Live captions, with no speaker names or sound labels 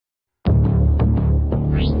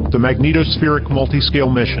the magnetospheric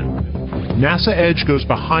multiscale mission. NASA Edge goes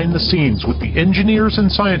behind the scenes with the engineers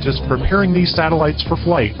and scientists preparing these satellites for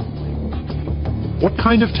flight. What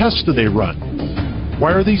kind of tests do they run?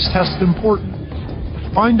 Why are these tests important?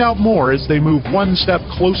 Find out more as they move one step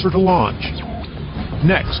closer to launch.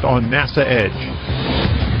 Next on NASA Edge.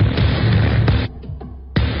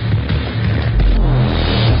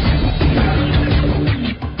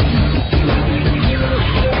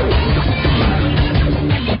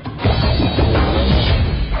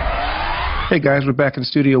 Hey guys, we're back in the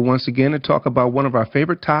studio once again to talk about one of our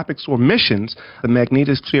favorite topics or missions, the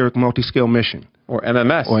Magnetospheric Multiscale Mission. Or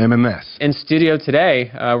MMS. Or MMS. In studio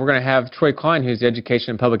today, we're going to have Troy Klein, who's the Education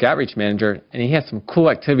and Public Outreach Manager, and he has some cool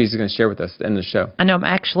activities he's going to share with us at the end of the show. I know I'm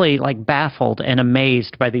actually baffled and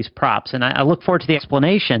amazed by these props, and I look forward to the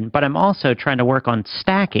explanation, but I'm also trying to work on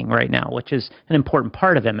stacking right now, which is an important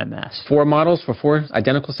part of MMS. 4 models for 4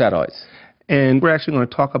 identical satellites. And we're actually going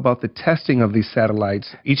to talk about the testing of these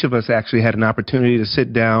satellites. Each of us actually had an opportunity to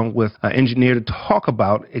sit down with an engineer to talk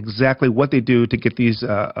about exactly what they do to get these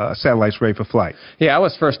satellites ready for flight. Yeah, I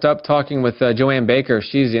was first up talking with Joanne Baker.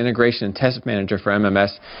 She's the Integration and Test Manager for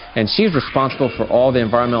MMS, and she's responsible for all the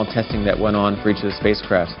environmental testing that went on for each of the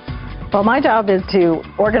spacecraft. Well, my job is to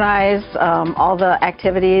organize all the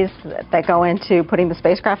activities that go into putting the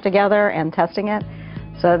spacecraft together and testing it.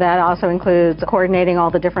 So that also includes coordinating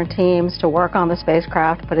all the different teams to work on the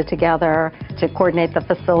spacecraft, put it together, to coordinate the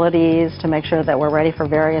facilities, to make sure that we're ready for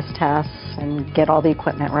various tests and get all the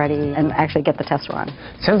equipment ready and actually get the test run.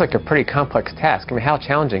 Sounds like a pretty complex task. I mean, how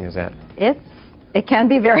challenging is that? It can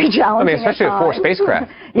be very challenging. I mean, especially with 4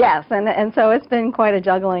 spacecraft. Yes, and so it's been quite a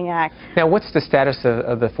juggling act. Now, what's the status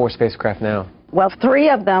of the 4 spacecraft now? Well, 3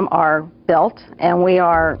 of them are built, and we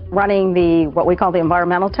are running what we call the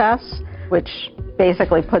environmental tests, which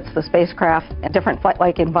basically puts the spacecraft in different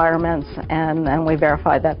flight-like environments, and then we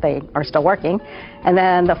verify that they are still working. And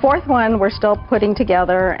then the 4th one we're still putting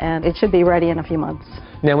together, and it should be ready in a few months.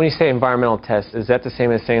 Now, when you say environmental tests, is that the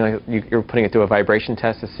same as saying like you're putting it through a vibration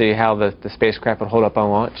test to see how the spacecraft would hold up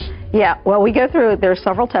on launch? Yeah, well, there's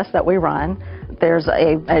several tests that we run. There's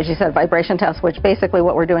as you said, vibration test, which basically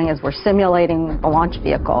what we're doing is we're simulating the launch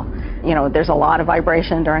vehicle. You know, there's a lot of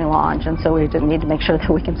vibration during launch, and so we need to make sure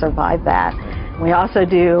that we can survive that. We also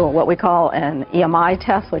do what we call an EMI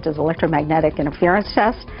test, which is electromagnetic interference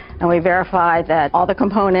test, and we verify that all the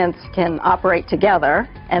components can operate together,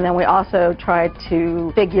 and then we also try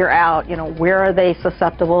to figure out, where are they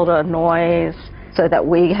susceptible to noise, so that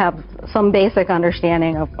we have some basic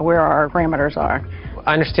understanding of where our parameters are.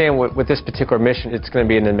 I understand with this particular mission, it's going to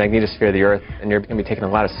be in the magnetosphere of the Earth, and you're going to be taking a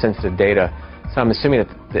lot of sensitive data. So I'm assuming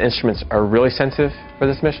that the instruments are really sensitive for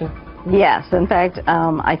this mission? Yes. In fact,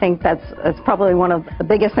 I think that's probably one of the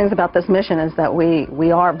biggest things about this mission is that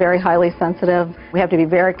we are very highly sensitive. We have to be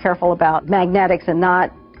very careful about magnetics and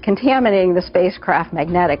not contaminating the spacecraft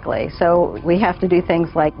magnetically. So we have to do things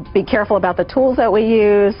like be careful about the tools that we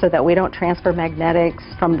use so that we don't transfer magnetics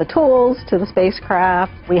from the tools to the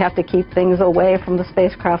spacecraft. We have to keep things away from the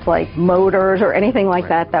spacecraft like motors or anything like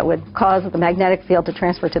that would cause the magnetic field to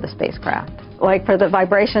transfer to the spacecraft. Like for the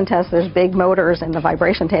vibration test, there's big motors in the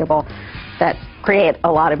vibration table that create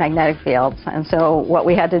a lot of magnetic fields. And so what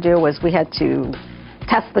we had to do was we had to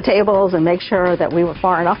test the tables and make sure that we were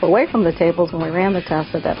far enough away from the tables when we ran the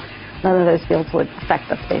test so that none of those fields would affect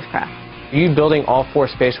the spacecraft. Are you building all 4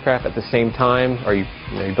 spacecraft at the same time? Are you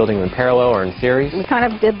building them in parallel or in series? We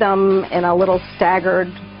kind of did them in a little staggered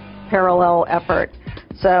parallel effort.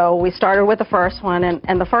 So we started with the first one,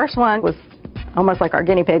 and the first one was almost like our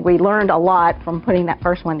guinea pig. We learned a lot from putting that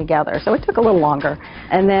first one together, so it took a little longer.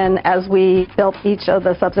 And then as we built each of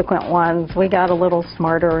the subsequent ones, we got a little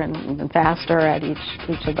smarter and faster at each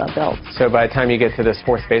of the builds. So by the time you get to this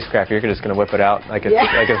 4th spacecraft, you're just going to whip it out like it's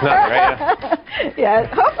nothing, right? Yeah,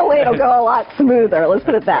 hopefully it'll go a lot smoother, let's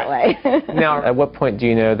put it that way. Now, at what point do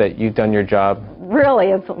you know that you've done your job?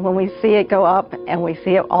 Really, it's when we see it go up and we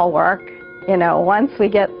see it all work. Once we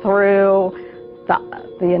get through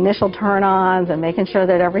the initial turn-ons and making sure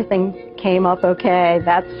that everything came up okay,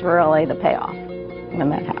 that's really the payoff when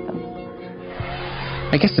that happens.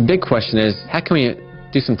 I guess the big question is, how can we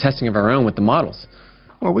do some testing of our own with the models?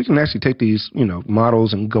 Well, we can actually take these,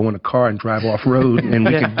 models and go in a car and drive off-road, and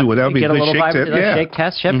we can do whatever. Get a little shake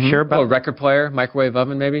test, sure. A record player, microwave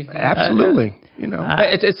oven, maybe? Absolutely.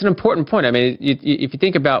 It's an important point. I mean, if you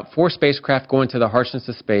think about 4 spacecraft going to the harshness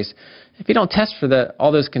of space, if you don't test for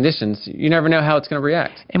all those conditions, you never know how it's going to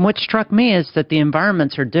react. And what struck me is that the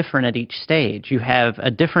environments are different at each stage. You have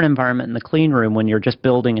a different environment in the clean room when you're just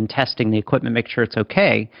building and testing the equipment, make sure it's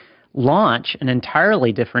okay. launch an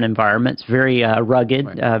entirely different environment. It's very rugged,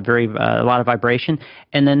 very a lot of vibration,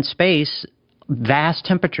 and then space, vast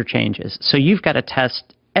temperature changes. So you've got to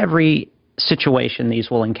test every situation these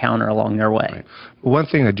will encounter along their way. Right. One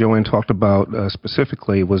thing that Joanne talked about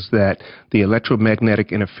specifically was that the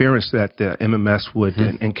electromagnetic interference that the MMS would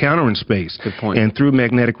encounter in space. Good point. And through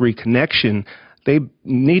magnetic reconnection, they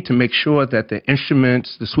need to make sure that the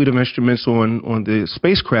instruments, the suite of instruments on the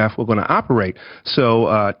spacecraft were going to operate.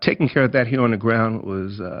 So taking care of that here on the ground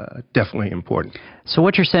was definitely important. So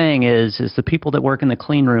what you're saying is the people that work in the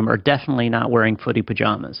clean room are definitely not wearing footy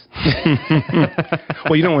pajamas.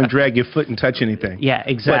 Well, you don't want to drag your foot and touch anything. Yeah,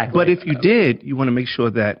 exactly. But if you did, you want to make sure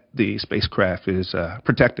that the spacecraft is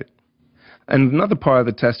protected. And another part of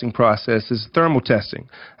the testing process is thermal testing.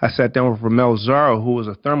 I sat down with Ramel Zaro, who was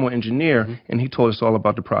a thermal engineer, and he told us all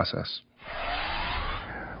about the process.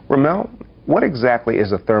 Ramel, what exactly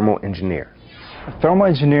is a thermal engineer? A thermal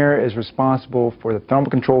engineer is responsible for the thermal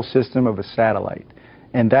control system of a satellite,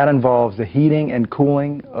 and that involves the heating and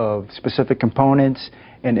cooling of specific components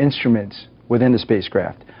and instruments within the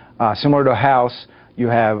spacecraft. Similar to a house, you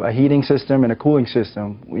have a heating system and a cooling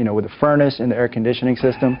system, with a furnace and the air conditioning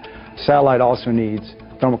system. Satellite also needs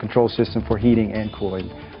a thermal control system for heating and cooling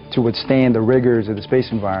to withstand the rigors of the space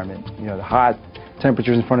environment, the hot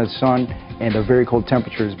temperatures in front of the sun and the very cold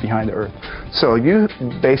temperatures behind the Earth. So you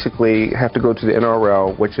basically have to go to the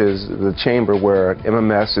NRL, which is the chamber where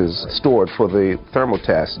MMS is stored for the thermal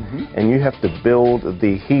test, and you have to build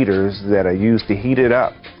the heaters that are used to heat it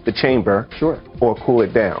up, the chamber, or cool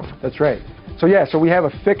it down. That's right. So we have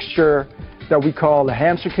a fixture that we call the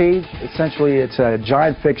hamster cage. Essentially, it's a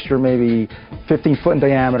giant fixture, maybe 15 foot in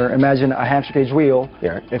diameter. Imagine a hamster cage wheel.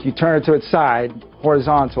 Yeah. If you turn it to its side,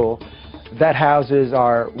 horizontal, that houses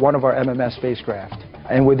one of our MMS spacecraft.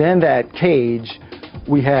 And within that cage,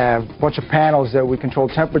 we have a bunch of panels that we control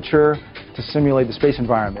temperature to simulate the space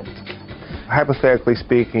environment. Hypothetically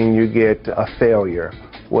speaking, you get a failure.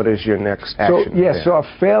 What is your next action? So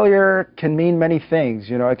a failure can mean many things.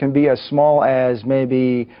 It can be as small as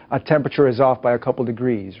maybe a temperature is off by a couple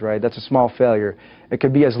degrees, right? That's a small failure. It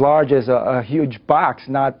could be as large as a huge box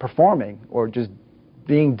not performing or just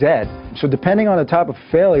being dead. So depending on the type of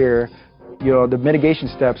failure, the mitigation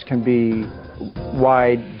steps can be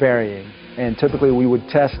wide varying. And typically we would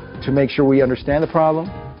test to make sure we understand the problem.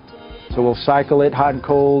 So we'll cycle it hot and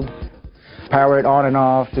cold, power it on and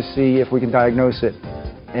off to see if we can diagnose it.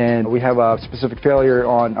 And we have a specific failure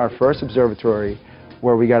on our first observatory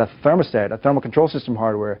where we got a thermostat, a thermal control system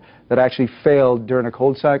hardware, that actually failed during a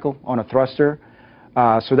cold cycle on a thruster.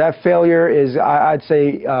 So that failure is, I'd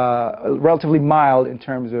say, relatively mild in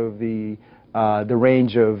terms of the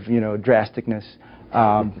range of, drasticness,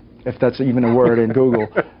 if that's even a word in Google.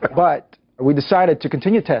 But we decided to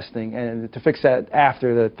continue testing and to fix that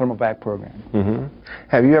after the thermal vac program.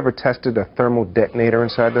 Have you ever tested a thermal detonator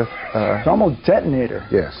inside the... Thermal detonator?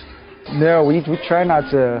 Yes. No, we try not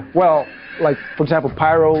to. Well, like, for example,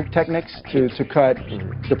 pyrotechnics to cut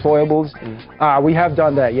deployables. We have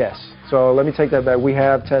done that, yes. So let me take that back. We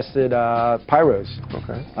have tested pyros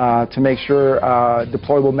to make sure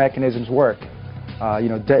deployable mechanisms work.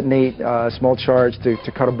 Detonate a small charge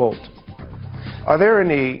to cut a bolt. Are there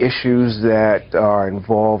any issues that are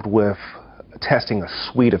involved with testing a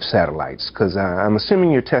suite of satellites? Because I'm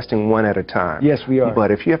assuming you're testing one at a time. Yes, we are. But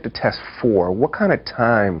if you have to test 4, what kind of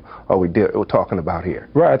time are we talking about here?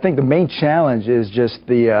 Right. I think the main challenge is just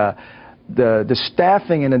the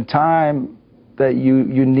staffing and the time that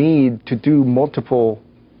you need to do multiple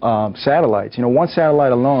satellites. One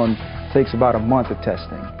satellite alone takes about a month of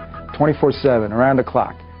testing, 24/7, around the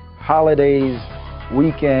clock. Holidays,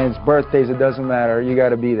 weekends, birthdays, it doesn't matter, you got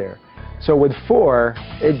to be there. So with 4,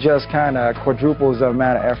 it just kind of quadruples the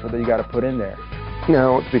amount of effort that you got to put in there.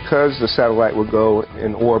 Because the satellite will go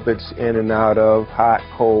in orbits in and out of hot,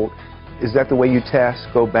 cold, is that the way you test,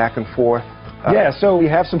 go back and forth? Yeah, so we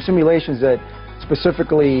have some simulations that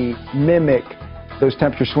specifically mimic those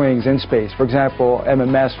temperature swings in space. For example,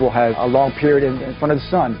 MMS will have a long period in front of the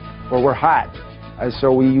sun where we're hot.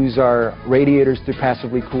 So we use our radiators to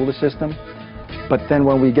passively cool the system. But then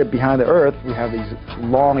when we get behind the Earth, we have these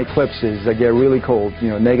long eclipses that get really cold,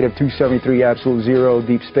 negative 273, absolute zero,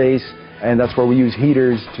 deep space. And that's where we use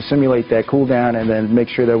heaters to simulate that cool down and then make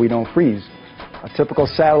sure that we don't freeze. A typical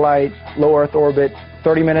satellite, low Earth orbit,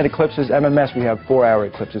 30-minute eclipses. MMS, we have 4-hour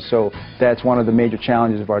eclipses. So that's one of the major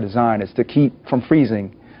challenges of our design, is to keep from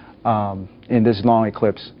freezing in this long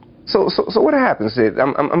eclipse. So what happens?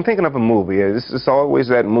 I'm thinking of a movie. It's always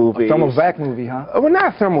that movie. A thermal vac movie, huh? Well,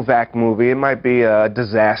 not a thermal vac movie. It might be a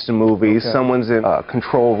disaster movie. Okay. Someone's in a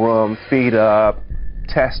control room, feet up,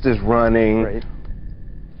 test is running. Right.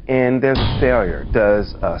 and there's a failure,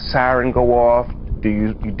 does a siren go off? Do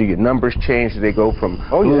your numbers change? Do they go from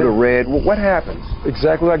blue to red? What happens?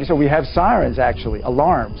 Exactly like you said, we have sirens actually,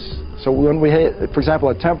 alarms. So when we hit, for example,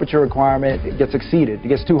 a temperature requirement, it gets exceeded, it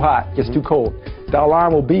gets too hot, it gets too cold, the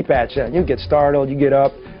alarm will beep at you, and you get startled, you get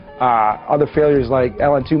up. Other failures like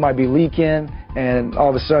LN2 might be leaking, and all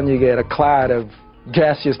of a sudden you get a cloud of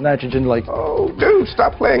gaseous nitrogen, like, oh, dude,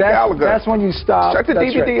 stop playing Gallagher. That's when you stop. Shut the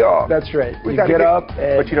DVD off. That's right. We you gotta get up.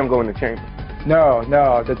 But you don't go in the chamber. No,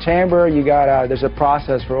 the chamber, you gotta, there's a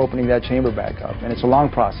process for opening that chamber back up, and it's a long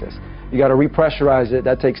process. You gotta repressurize it,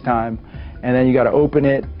 that takes time, and then you gotta open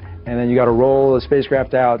it, and then you gotta roll the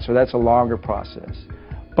spacecraft out, so that's a longer process.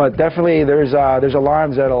 But definitely there's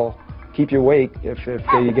alarms that'll keep you awake if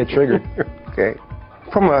they get triggered. Okay.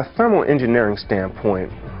 From a thermal engineering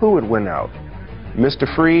standpoint, who would win out? Mr.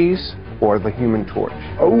 Freeze or the Human Torch?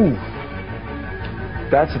 Oh,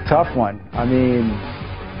 that's a tough one. I mean,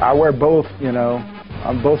 I wear both, you know.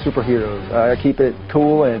 I'm both superheroes. I keep it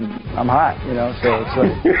cool and I'm hot, you know, so it's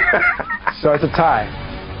like, so it's a tie.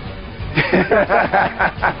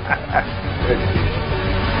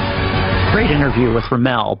 Great interview with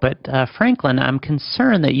Ramel, but Franklin, I'm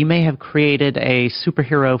concerned that you may have created a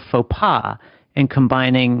superhero faux pas in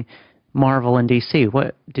combining Marvel and DC.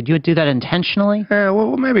 What, did you do that intentionally?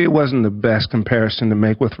 Well, maybe it wasn't the best comparison to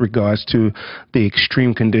make with regards to the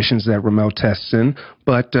extreme conditions that Ramel tests in,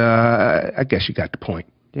 but I guess you got the point.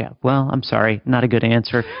 Yeah, well, I'm sorry, not a good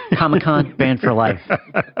answer. Comic-Con, banned for life.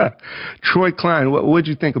 Troy Klein, what did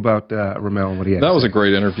you think about Ramel and what he had to say? That was a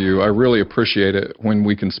great interview. I really appreciate it when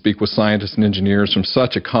we can speak with scientists and engineers from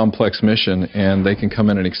such a complex mission, and they can come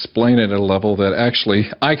in and explain it at a level that actually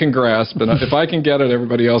I can grasp, and if I can get it,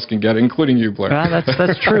 everybody else can get it, including you, Blair. Well,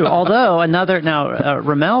 that's true. Although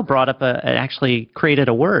Ramel brought up actually created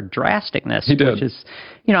a word, drasticness. He did. Which is,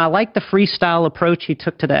 you know, I like the freestyle approach he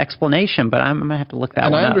took to the explanation, but I'm going to have to look that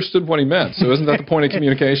one up. And I understood what he meant, so isn't that the point of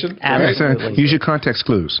communication? Absolutely. Right? Use your context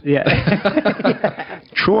clues. Yeah.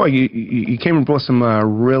 Troy, you came and brought some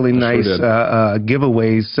really nice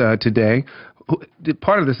giveaways today.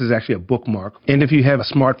 Part of this is actually a bookmark, and if you have a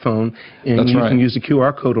smartphone, and you can use the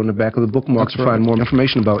QR code on the back of the bookmark to find more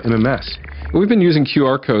information about MMS. We've been using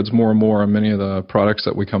QR codes more and more on many of the products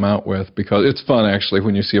that we come out with, because it's fun actually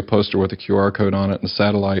when you see a poster with a QR code on it and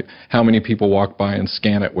satellite, how many people walk by and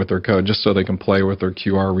scan it with their code just so they can play with their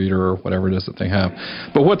QR reader or whatever it is that they have.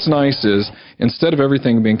 But what's nice is, instead of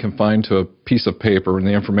everything being confined to a piece of paper and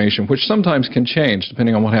the information, which sometimes can change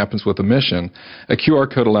depending on what happens with the mission, a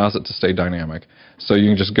QR code allows it to stay dynamic. So you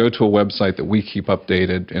can just go to a website that we keep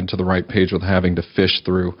updated and to the right page without having to fish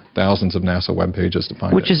through thousands of NASA web pages to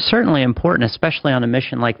find it. Which is certainly important, especially on a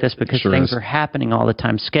mission like this, because things are happening all the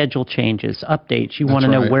time. Schedule changes, updates. You want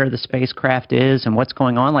to know where the spacecraft is and what's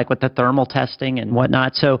going on, like with the thermal testing and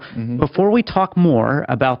whatnot. So before we talk more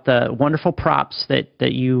about the wonderful props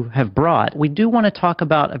that you have brought, we do want to talk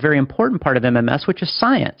about a very important part of MMS, which is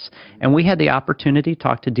science. And we had the opportunity to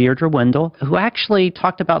talk to Deirdre Wendell, who actually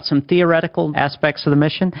talked about some theoretical aspects of the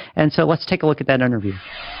mission, and so let's take a look at that interview.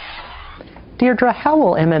 Deirdre, how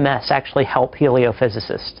will MMS actually help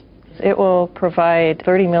heliophysicists? It will provide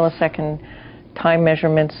 30 millisecond time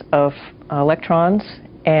measurements of electrons,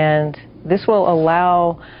 and this will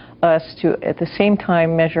allow us to, at the same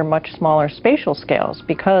time, measure much smaller spatial scales,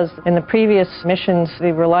 because in the previous missions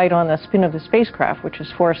they relied on the spin of the spacecraft, which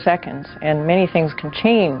is 4 seconds, and many things can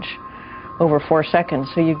change over 4 seconds,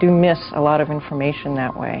 so you do miss a lot of information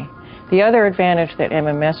that way. The other advantage that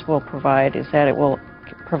MMS will provide is that it will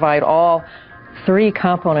provide all 3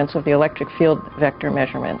 components of the electric field vector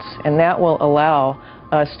measurements, and that will allow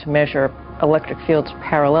us to measure electric fields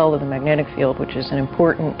parallel to the magnetic field, which is an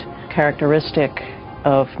important characteristic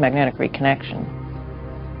of magnetic reconnection.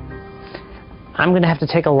 I'm going to have to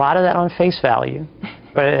take a lot of that on face value,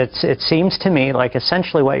 but it seems to me like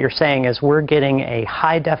essentially what you're saying is we're getting a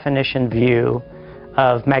high-definition view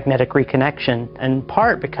of magnetic reconnection, in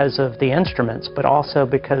part because of the instruments, but also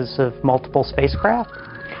because of multiple spacecraft?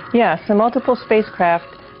 Yes, the multiple spacecraft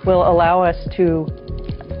will allow us to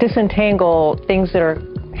disentangle things that are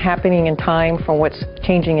happening in time from what's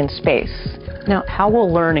changing in space. Now, how will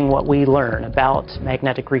learning what we learn about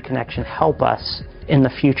magnetic reconnection help us in the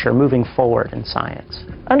future, moving forward in science?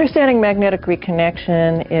 Understanding magnetic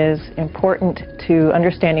reconnection is important to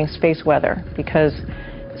understanding space weather, because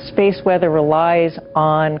space weather relies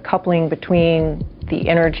on coupling between the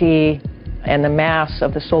energy and the mass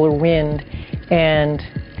of the solar wind and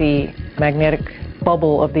the magnetic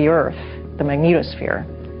bubble of the Earth, the magnetosphere.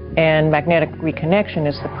 And magnetic reconnection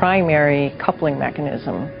is the primary coupling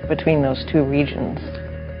mechanism between those 2 regions.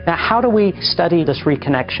 Now, how do we study this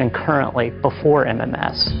reconnection currently before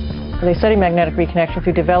MMS? They study magnetic reconnection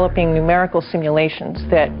through developing numerical simulations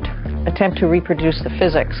that attempt to reproduce the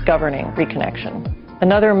physics governing reconnection.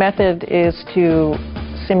 Another method is to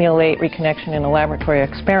simulate reconnection in a laboratory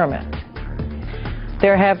experiment.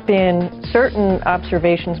 There have been certain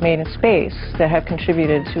observations made in space that have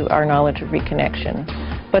contributed to our knowledge of reconnection,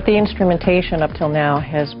 but the instrumentation up till now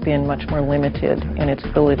has been much more limited in its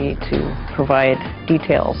ability to provide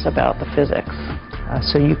details about the physics.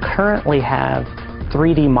 So you currently have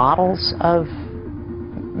 3D models of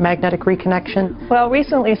magnetic reconnection? Well,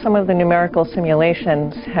 recently some of the numerical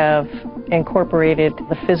simulations have incorporated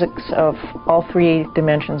the physics of all 3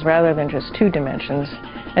 dimensions rather than just 2 dimensions.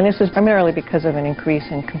 And this is primarily because of an increase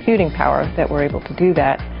in computing power that we're able to do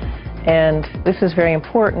that. And this is very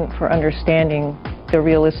important for understanding the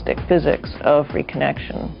realistic physics of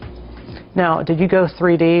reconnection. Now, did you go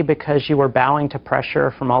 3D because you were bowing to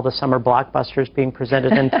pressure from all the summer blockbusters being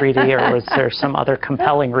presented in 3D, or was there some other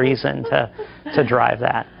compelling reason to drive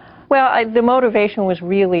that? Well, the motivation was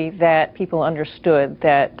really that people understood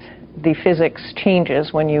that the physics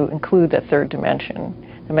changes when you include the 3rd dimension.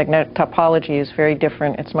 The magnetic topology is very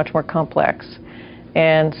different. It's much more complex.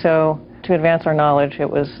 And so to advance our knowledge, it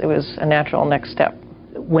was a natural next step.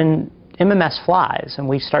 When MMS flies and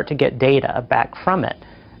we start to get data back from it,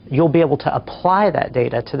 you'll be able to apply that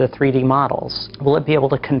data to the 3D models. Will it be able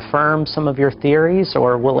to confirm some of your theories,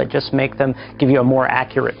 or will it just make them give you a more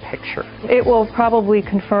accurate picture? It will probably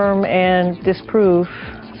confirm and disprove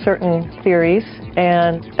certain theories,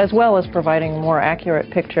 and as well as providing a more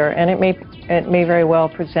accurate picture, and it may very well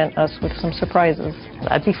present us with some surprises.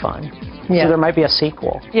 That'd be fun. Yeah. So there might be a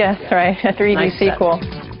sequel. Yes, right, a 3D nice sequel.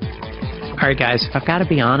 All right, guys, I've got to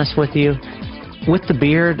be honest with you. With the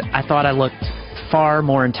beard, I thought I looked far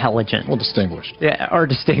more intelligent. Well, distinguished. Yeah, or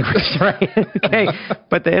distinguished, right? Okay,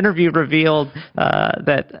 but the interview revealed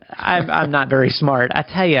that I'm not very smart. I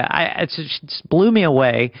tell you, it just blew me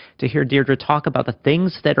away to hear Deirdre talk about the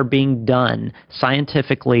things that are being done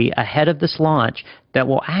scientifically ahead of this launch that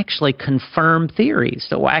will actually confirm theories,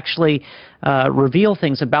 that will actually reveal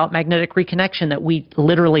things about magnetic reconnection that we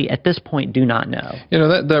literally at this point do not know. You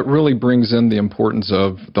know, that really brings in the importance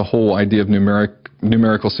of the whole idea of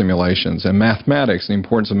numerical simulations and mathematics, the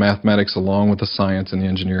importance of mathematics along with the science and the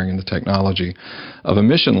engineering and the technology of a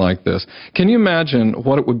mission like this. Can you imagine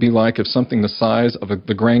what it would be like if something the size of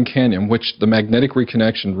the Grand Canyon, which the magnetic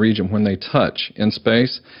reconnection region, when they touch in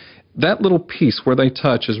space, that little piece where they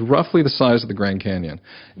touch is roughly the size of the Grand Canyon.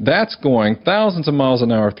 That's going thousands of miles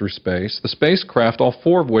an hour through space. The spacecraft, all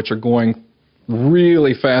 4 of which are going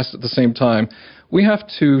really fast at the same time. We have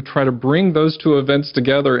to try to bring those 2 events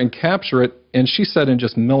together and capture it, and she said in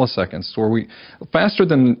just milliseconds, where faster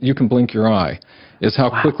than you can blink your eye, is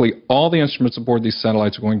how quickly all the instruments aboard these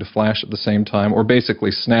satellites are going to flash at the same time, or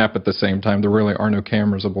basically snap at the same time. There really are no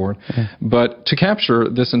cameras aboard. But to capture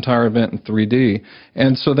this entire event in 3D,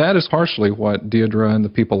 and so that is partially what Deirdre and the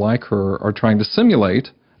people like her are trying to simulate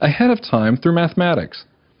ahead of time through mathematics.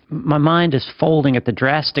 My mind is folding at the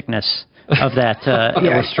drasticness of that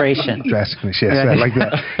illustration. Drasticness, yes, I like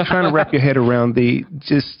that. Trying to wrap your head around the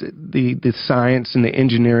science and the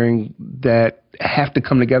engineering that have to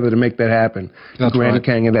come together to make that happen. That's Grand right.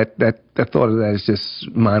 Canyon, that thought of that is just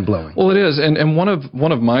mind-blowing. Well, it is, and one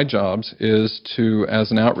of my jobs is to,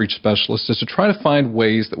 as an outreach specialist, is to try to find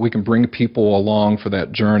ways that we can bring people along for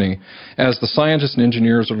that journey. As the scientists and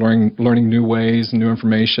engineers are learning new ways and new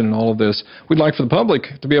information and all of this, we'd like for the public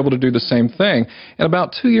to be able to do the same thing. And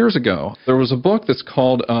about 2 years ago, there was a book that's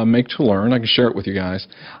called Make to Learn. I can share it with you guys.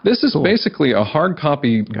 This is basically a hard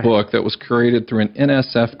copy book that was created through an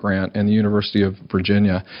NSF grant in the University of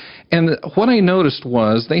Virginia. And what I noticed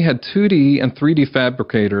was they had 2D and 3D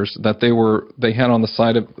fabricators that they had on the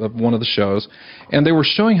side of one of the shows, and they were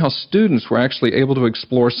showing how students were actually able to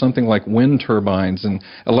explore something like wind turbines and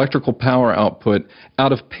electrical power output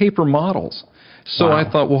out of paper models. So I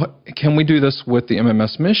thought, well, can we do this with the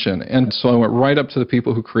MMS mission? And so I went right up to the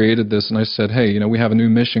people who created this, and I said, hey, you know, we have a new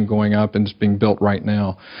mission going up, and it's being built right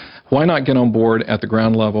now. Why not get on board at the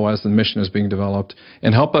ground level as the mission is being developed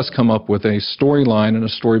and help us come up with a storyline and a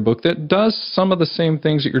storybook that does some of the same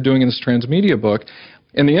things that you're doing in this transmedia book?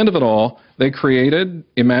 In the end of it all, They created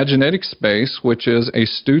Imaginetic Space, which is a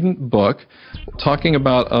student book talking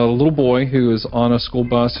about a little boy who is on a school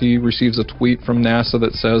bus. He receives a tweet from NASA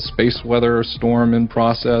that says space weather storm in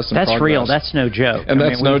process. And that's progress. real. That's no joke. And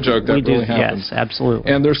that's no joke. That really happens. Yes,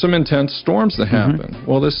 absolutely. And there's some intense storms that happen.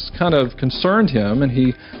 Well, this kind of concerned him, and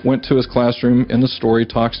he went to his classroom. In the story,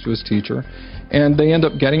 talks to his teacher, and they end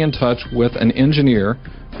up getting in touch with an engineer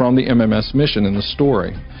from the MMS mission in the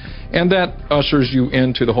story. And that ushers you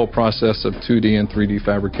into the whole process of 2D and 3D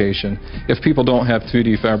fabrication. If people don't have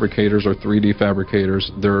 2D fabricators or 3D fabricators,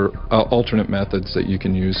 there are alternate methods that you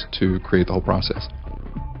can use to create the whole process.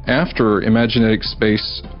 After Imaginetic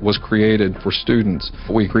Space was created for students,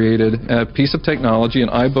 we created a piece of technology, an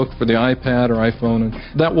iBook for the iPad or iPhone,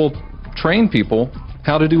 that will train people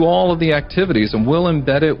how to do all of the activities, and we'll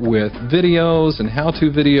embed it with videos and how-to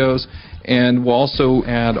videos, and we'll also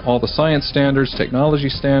add all the science standards, technology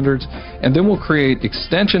standards, and then we'll create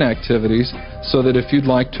extension activities so that if you'd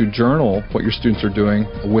like to journal what your students are doing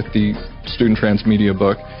with the Student Transmedia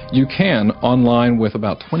book, you can online with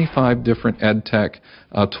about 25 different ed tech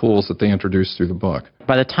tools that they introduce through the book.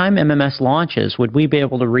 By the time MMS launches, would we be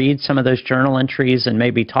able to read some of those journal entries and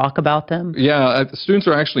maybe talk about them? Yeah, students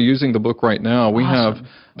are actually using the book right now. We have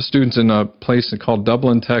students in a place called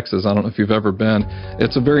Dublin, Texas. I don't know if you've ever been.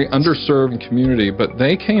 It's a very underserved community, but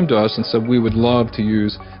they came to us and said we would love to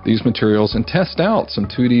use these materials and test out some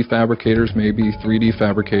 2D fabricators, maybe 3D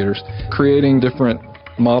fabricators, creating different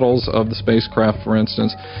models of the spacecraft, for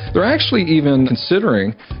instance. They're actually even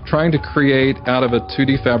considering trying to create out of a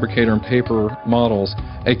 2D fabricator and paper models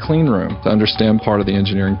a clean room to understand part of the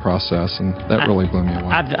engineering process, and that really blew me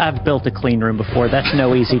away. I've built a clean room before. That's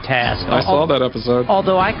no easy task. I saw that episode.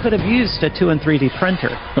 Although I could have used a 2 and 3D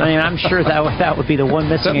printer. I mean, I'm sure that would be the one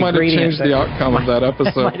missing ingredient. That might have changed the outcome of that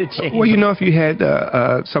episode. Well, you know, if you had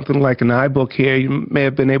something like an iBook here, you may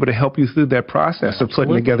have been able to help you through that process of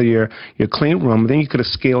putting together your clean room. Then you could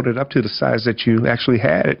have scaled it up to the size that you actually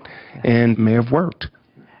had it, and may have worked.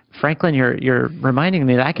 Franklin, you're reminding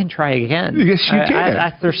me that I can try again. Yes, you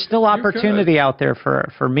can. There's still opportunity out there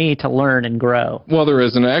for me to learn and grow. Well, there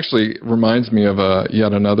is, and it actually reminds me of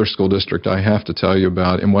yet another school district I have to tell you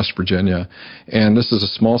about in West Virginia. And this is a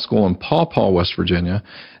small school in Paw Paw, West Virginia.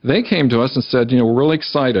 They came to us and said, you know, we're really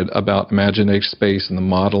excited about Imaginetic Space and the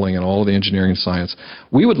modeling and all of the engineering science.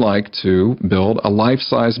 We would like to build a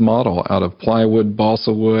life-size model out of plywood,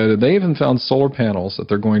 balsa wood. They even found solar panels that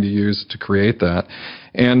they're going to use to create that.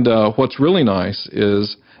 And what's really nice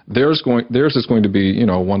is theirs is going to be, you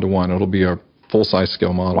know, 1-to-1. It'll be a full-size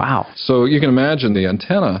scale model. Wow. So you can imagine the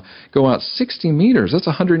antenna go out 60 meters. That's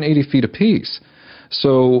 180 feet apiece.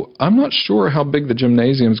 So I'm not sure how big the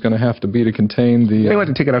gymnasium is going to have to be to contain the... They want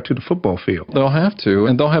to take it out to the football field. They'll have to,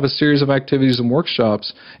 and they'll have a series of activities and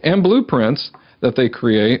workshops and blueprints that they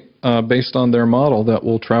create based on their model that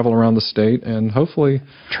will travel around the state and hopefully...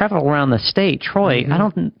 Travel around the state. Troy, I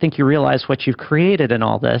don't think you realize what you've created in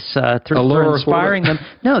all this through inspiring them.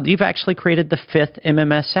 No, you've actually created the 5th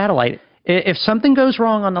MMS satellite. If something goes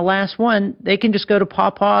wrong on the last one, they can just go to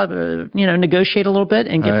Paw Paw, negotiate a little bit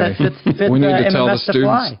and get that fifth we need to tell MMS the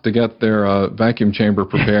students to get their vacuum chamber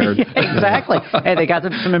prepared. Yeah, exactly. Hey, they got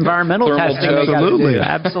some environmental testing. Absolutely.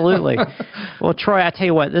 Absolutely. Well, Troy, I tell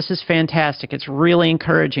you what, this is fantastic. It's really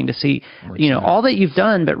encouraging to see, all that you've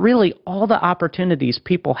done, but really all the opportunities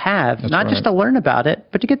people have, not just to learn about it,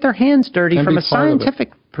 but to get their hands dirty from a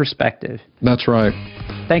scientific perspective. That's right.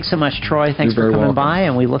 Thanks so much, Troy. Thanks for coming by,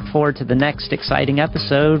 and we look forward to the next exciting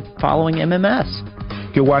episode following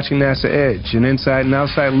MMS. You're watching NASA Edge, an inside and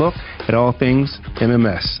outside look at all things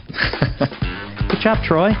MMS. Good job,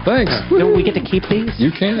 Troy. Thanks. Do we get to keep these?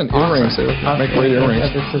 You can. Earrings. Make great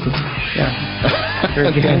earrings. Yeah.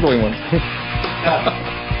 The dangly ones.